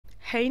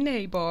Hey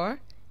neighbor,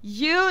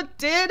 you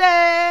did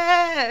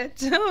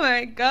it! Oh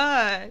my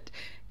god.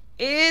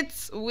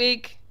 It's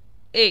week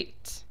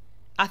 8.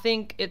 I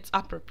think it's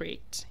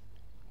appropriate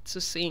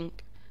to sing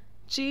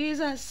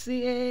Jesus,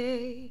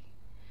 yeah,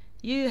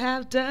 you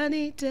have done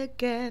it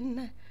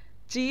again.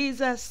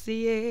 Jesus,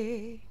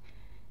 yeah,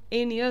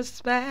 in your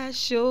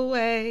special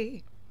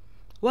way.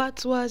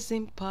 What was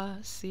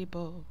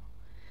impossible,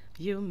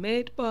 you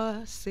made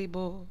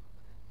possible.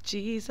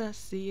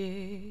 Jesus,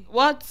 yeah.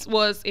 What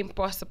was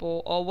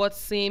impossible or what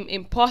seemed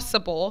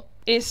impossible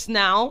is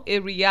now a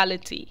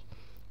reality.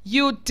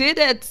 You did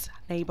it,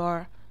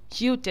 neighbor.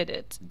 You did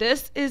it.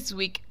 This is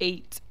week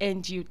 8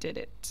 and you did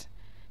it.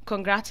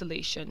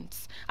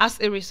 Congratulations. As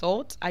a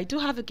result, I do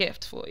have a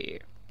gift for you.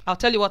 I'll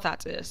tell you what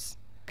that is.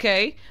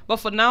 Okay, but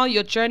for now,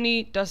 your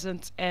journey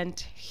doesn't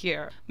end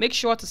here. Make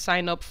sure to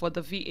sign up for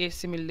the VA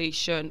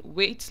simulation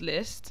wait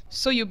list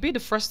so you'll be the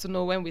first to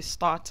know when we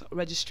start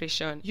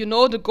registration. You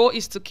know, the goal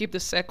is to keep the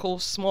circle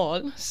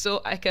small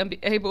so I can be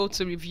able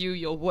to review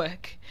your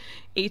work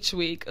each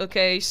week.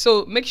 Okay,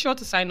 so make sure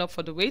to sign up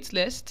for the wait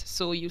list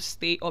so you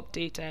stay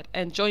updated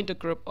and join the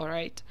group. All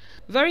right,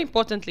 very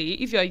importantly,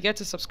 if you are yet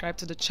to subscribe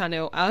to the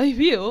channel, I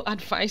will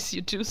advise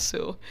you do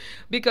so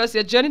because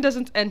your journey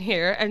doesn't end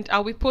here, and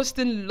I'll be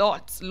posting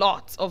lots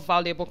of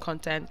valuable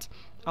content.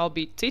 I'll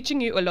be teaching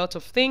you a lot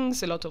of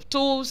things, a lot of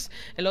tools,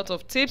 a lot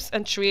of tips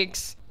and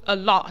tricks, a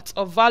lot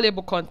of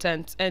valuable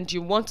content, and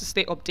you want to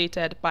stay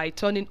updated by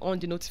turning on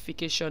the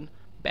notification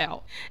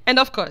bell. And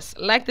of course,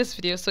 like this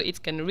video so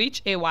it can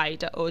reach a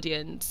wider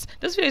audience.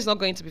 This video is not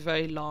going to be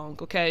very long,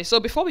 okay?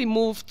 So before we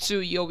move to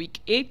your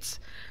week 8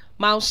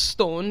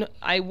 milestone,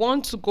 I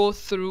want to go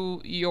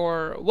through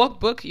your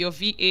workbook, your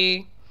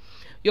VA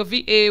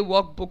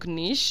workbook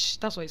niche.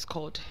 That's what it's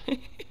called.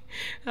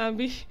 All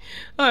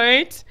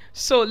right,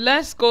 so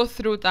let's go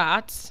through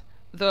that.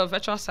 The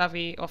virtual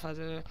survey offers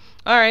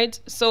all right,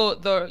 so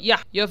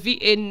your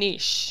VA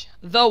niche,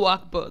 the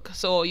workbook.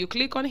 So you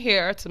click on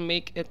here to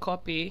make a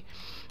copy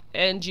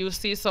and you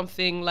see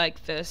something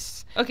like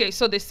this. Okay,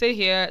 so they say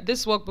here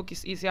this workbook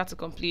is easier to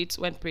complete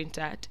when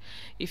printed.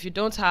 If you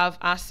don't have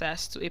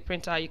access to a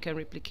printer, you can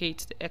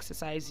replicate the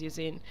exercise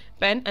using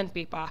pen and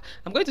paper.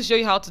 I'm going to show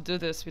you how to do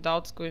this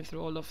without going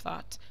through all of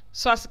that.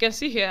 So as you can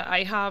see here,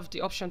 I have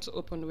the option to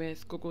open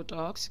with Google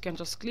Docs. You can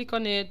just click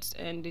on it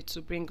and it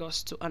will bring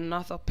us to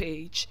another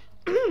page.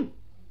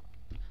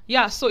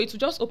 Yeah, so it will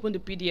just open the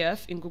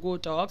PDF in Google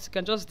Docs. You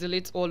can just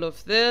delete all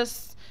of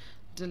this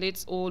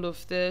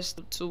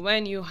to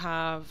when you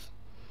have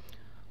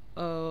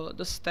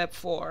the step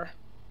 4.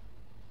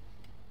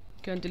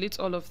 You can delete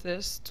all of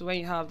this to when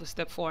you have the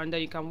step 4, and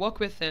then you can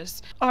work with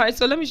this. All right,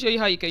 so let me show you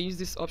how you can use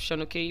this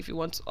option, okay, if you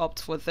want to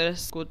opt for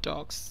this Google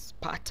Docs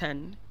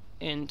pattern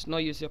and not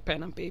use your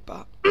pen and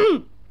paper.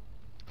 All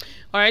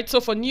right,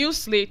 so for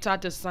newsletter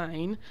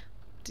design,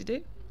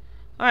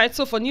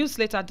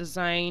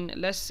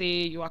 let's say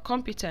you are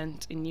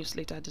competent in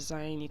newsletter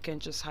design. You can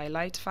just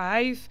highlight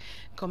 5,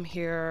 come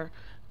here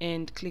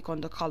and click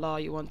on the color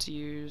you want to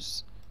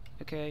use.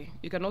 Okay,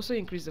 you can also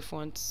increase the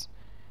fonts,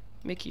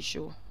 make it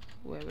show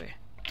where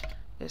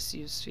let's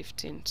use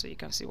 15 so you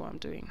can see what I'm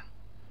doing.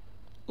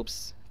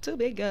 Oops, too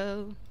big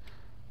girl.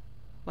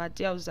 What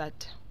was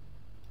that?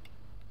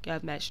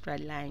 Get my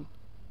straight line.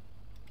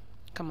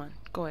 Come on,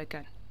 go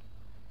again.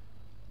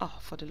 Oh,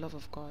 for the love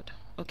of God.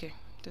 Okay,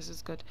 this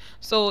is good.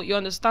 So you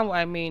understand what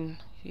I mean.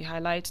 You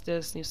highlight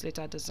this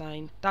newsletter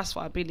design. That's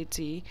for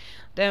ability.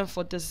 Then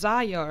for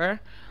desire,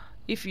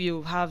 if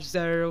you have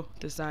 0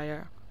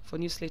 desire for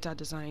newsletter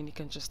design, you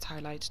can just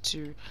highlight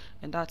 2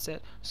 and that's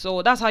it.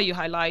 So that's how you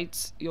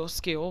highlight your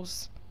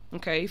skills.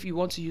 Okay, if you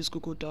want to use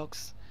Google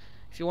Docs,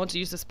 if you want to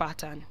use this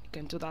pattern, you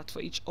can do that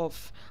for each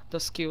of the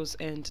skills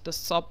and the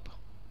sub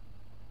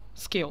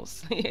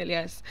skills.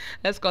 Yes,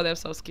 let's call them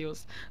sub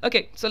skills.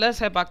 Okay, so let's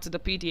head back to the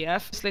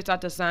PDF. Newsletter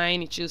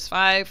design, you choose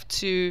 5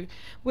 to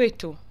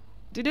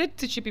did they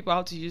teach you people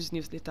how to use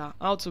newsletter,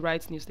 how to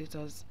write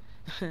newsletters?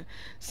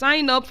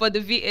 Sign up for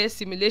the VA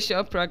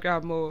simulation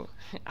program. Oh,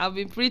 I've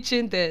been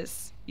preaching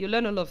this. You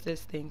learn all of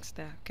these things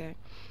there. Okay,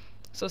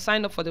 so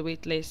sign up for the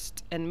wait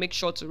list and make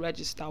sure to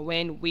register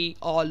when we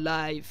are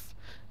live.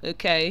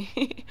 Okay.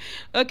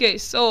 Okay,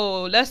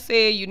 so let's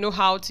say you know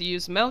how to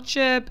use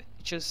MailChimp.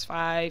 You choose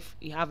 5.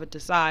 You have a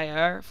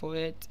desire for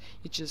it,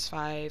 you choose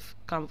 5.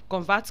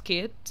 ConvertKit,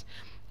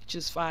 you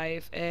choose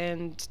 5,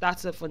 and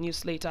that's it for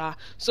newsletter.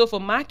 So for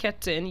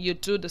marketing, you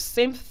do the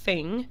same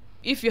thing.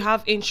 If you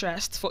have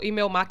interest for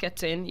email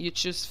marketing, you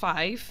choose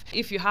 5.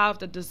 If you have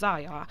the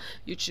desire,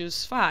 you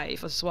choose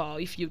 5 as well.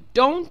 If you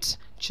don't,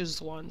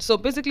 choose 1. So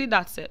basically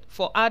that's it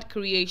for ad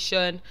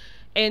creation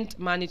and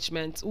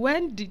management.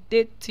 When did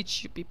they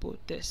teach you people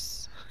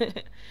this?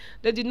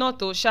 They did not,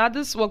 though.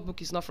 This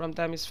workbook is not from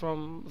them, it's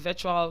from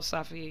Virtual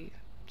Survey,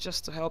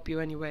 just to help you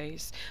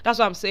anyways. That's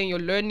why I'm saying your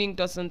learning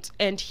doesn't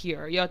end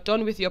here. You're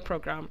done with your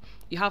program.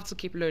 You have to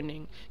keep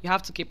learning, you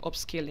have to keep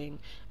upskilling,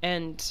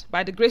 and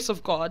by the grace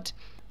of God,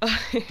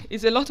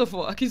 it's a lot of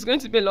work. It's going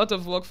to be a lot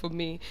of work for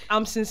me.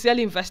 I'm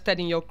sincerely invested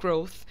in your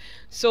growth,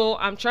 so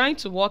I'm trying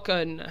to work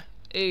on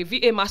a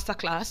VA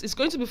masterclass. It's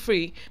going to be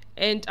free,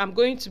 and I'm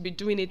going to be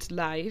doing it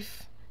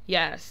live.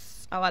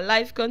 Yes, our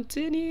life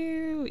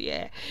continue.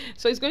 Yeah,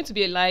 so it's going to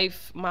be a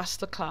live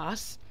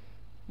masterclass,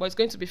 but it's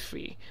going to be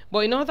free.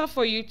 But in order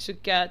for you to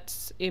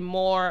get a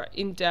more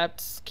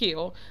in-depth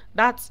skill,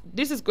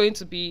 this is going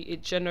to be a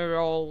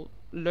general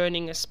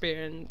learning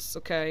experience,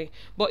 okay?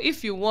 But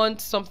if you want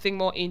something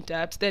more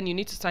in-depth, then you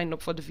need to sign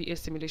up for the VA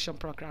simulation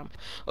program.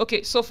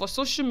 Okay, so for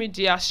social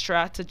media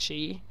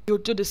strategy, you'll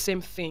do the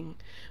same thing,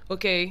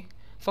 okay?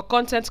 For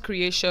content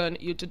creation,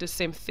 you do the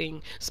same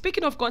thing.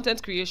 Speaking of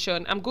content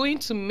creation, I'm going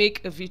to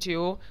make a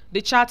video, the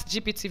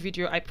ChatGPT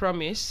video I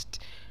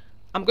promised.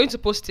 I'm going to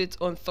post it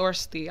on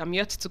Thursday. I'm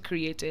yet to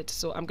create it,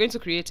 so I'm going to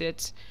create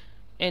it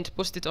and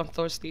post it on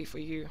Thursday for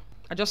you.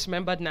 I just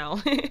remembered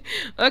now.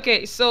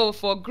 Okay, so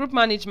for group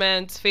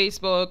management,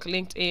 Facebook,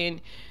 LinkedIn,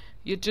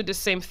 you do the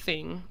same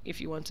thing if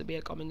you want to be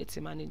a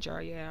community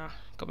manager. Yeah,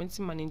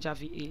 community manager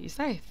VA. Is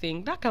that a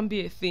thing? That can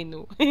be a thing,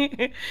 no?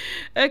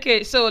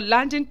 Okay, so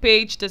landing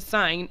page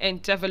design and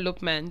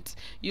development,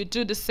 you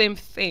do the same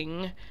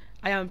thing.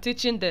 I am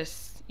teaching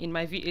this in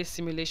my VA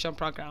simulation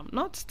program.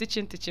 Not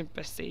teaching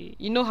per se.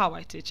 You know how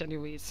I teach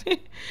anyways.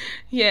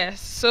 Yes,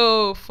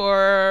 so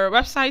for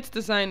website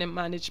design and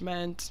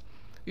management,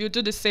 you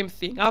do the same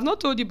thing. I've not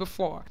told you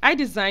before. I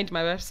designed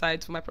my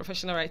website for my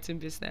professional writing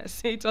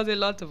business. It was a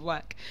lot of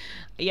work.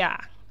 Yeah,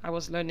 I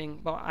was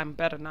learning, but I'm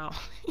better now.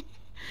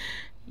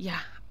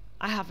 Yeah,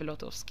 I have a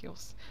lot of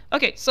skills.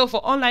 Okay, so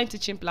for online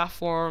teaching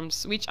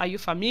platforms, which are you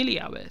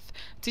familiar with?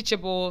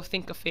 Teachable,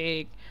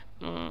 Thinkific,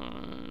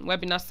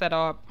 webinar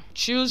setup.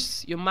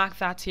 Choose, you mark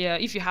that here.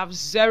 If you have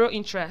zero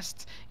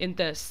interest in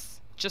this,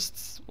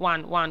 just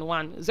one.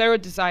 Zero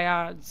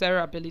desire,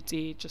 zero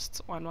ability,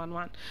 just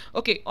one.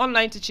 Okay,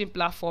 online teaching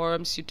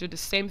platforms, you do the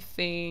same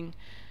thing.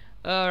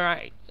 All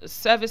right,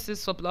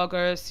 services for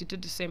bloggers, you do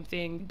the same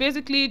thing.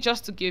 Basically,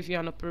 just to give you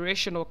an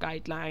operational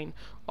guideline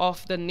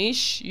of the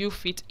niche you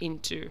fit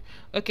into.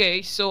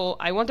 Okay, so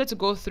I wanted to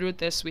go through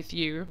this with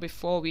you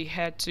before we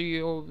head to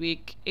your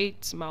week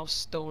 8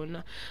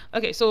 milestone.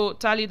 Okay, so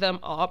tally them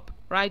up.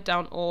 Write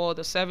down all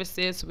the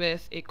services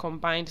with a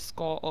combined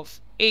score of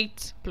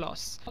 8+.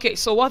 Okay,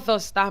 so what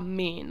does that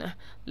mean?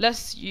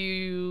 Let's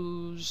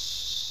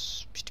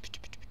use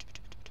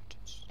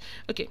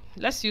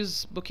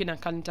booking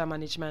and calendar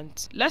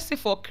management. Let's say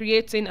for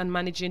creating and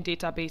managing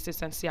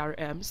databases and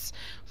CRMs,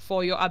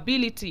 for your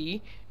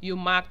ability, you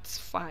marked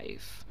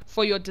 5.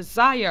 For your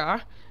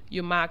desire,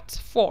 you marked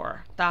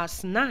 4.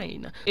 That's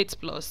 9.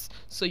 8+.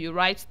 So you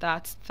write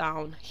that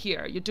down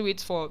here. You do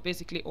it for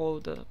basically all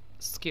the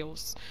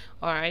skills.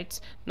 All right,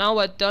 now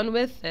we're done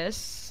with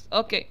this.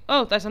 Okay,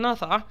 oh, there's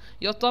another.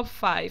 Your top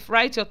 5.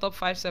 Write your top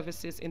 5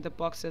 services in the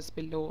boxes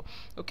below.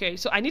 Okay,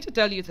 so I need to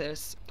tell you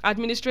this.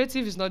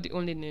 Administrative is not the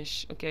only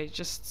niche. Okay,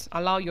 just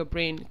allow your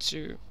brain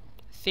to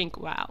think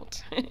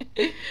wild.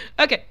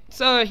 Okay,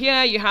 so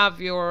here you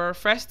have your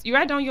first, you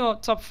write down your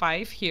top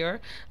 5 here,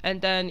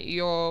 and then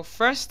your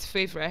first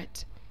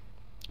favorite.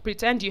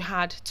 Pretend you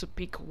had to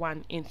pick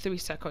one in 3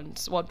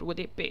 seconds. What would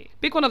it be?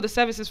 Pick one of the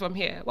services from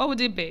here. What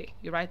would it be?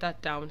 You write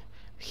that down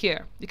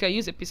here. You can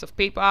use a piece of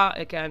paper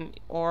again,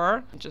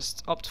 or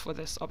just opt for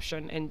this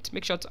option and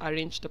make sure to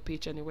arrange the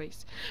page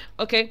anyways.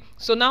 Okay,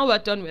 so now we're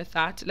done with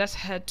that. Let's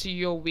head to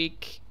your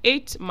week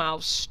 8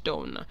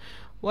 milestone.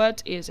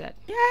 What is it?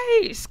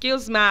 Yay!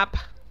 Skills map.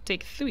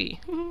 Take 3.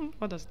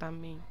 What does that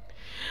mean?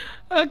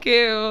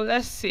 Okay, well,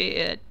 let's see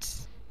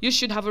it. You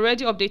should have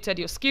already updated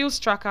your skills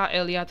tracker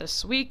earlier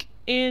this week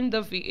in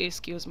the VA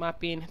skills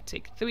mapping.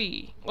 Take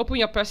 3. Open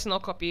your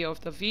personal copy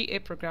of the VA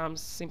program's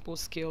simple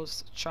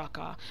skills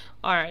tracker.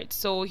 Alright,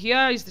 so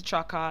here is the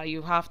tracker.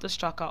 You have this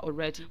tracker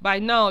already. By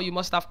now, you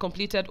must have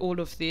completed all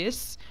of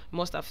this. You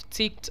must have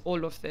ticked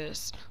all of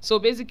this. So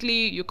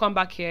basically, you come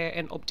back here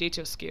and update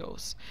your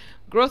skills.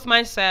 Growth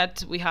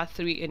mindset, we had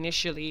 3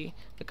 initially.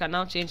 You can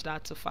now change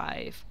that to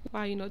 5. Why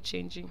are you not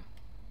changing?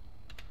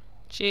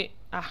 This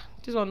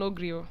one no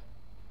grill.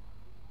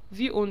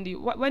 View only.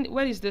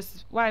 When is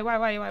this? Why am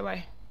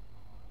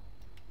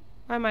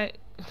I?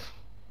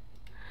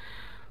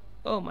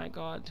 Oh my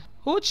god.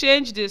 Who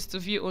changed this to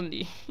view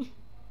only?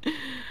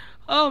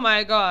 Oh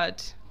my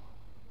god.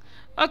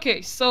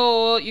 Okay,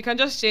 so you can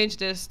just change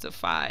this to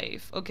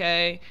 5.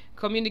 Okay,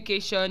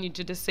 communication, you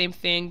do the same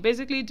thing.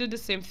 Basically do the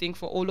same thing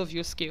for all of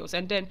your skills,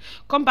 and then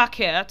come back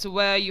here to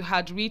where you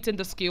had written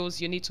the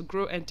skills you need to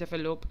grow and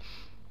develop,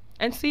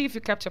 and see if you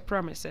kept your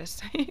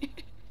promises.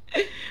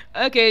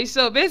 Okay,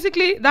 so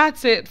basically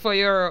that's it for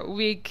your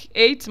week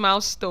 8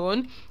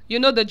 milestone. You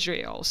know the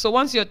drill. So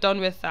once you're done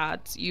with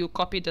that, you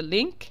copy the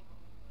link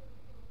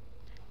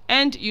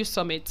and you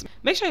submit.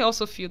 Make sure you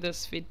also fill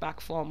this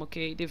feedback form.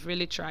 Okay, they've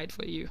really tried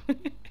for you.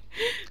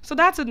 So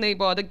that's it,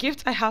 neighbor. The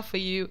gift I have for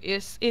you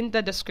is in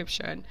the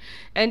description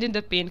and in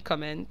the pinned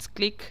comment.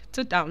 Click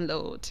to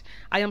download.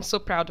 I am so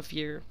proud of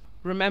you.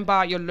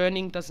 Remember, your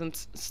learning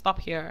doesn't stop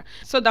here.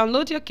 So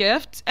download your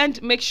gift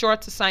and make sure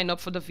to sign up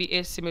for the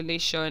VA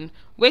simulation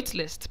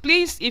waitlist.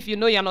 Please, if you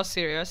know you're not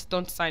serious,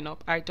 don't sign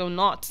up. I do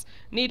not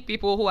need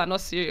people who are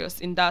not serious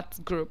in that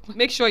group.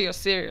 Make sure you're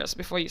serious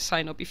before you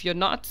sign up. If you're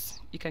not,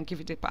 you can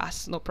give it a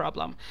pass, no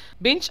problem.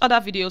 Binge other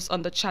videos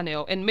on the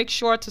channel and make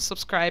sure to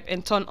subscribe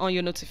and turn on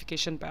your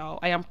notification bell.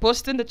 I am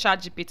posting the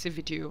ChatGPT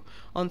video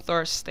on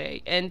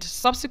Thursday, and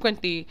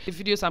subsequently the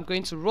videos I'm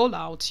going to roll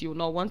out, you will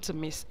not want to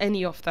miss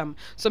any of them.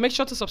 So make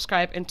sure to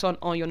subscribe and turn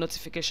on your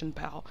notification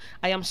bell.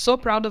 I am so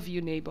proud of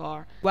you,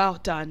 neighbor. Well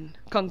done.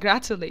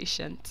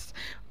 Congratulations.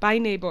 Bye,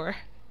 neighbor.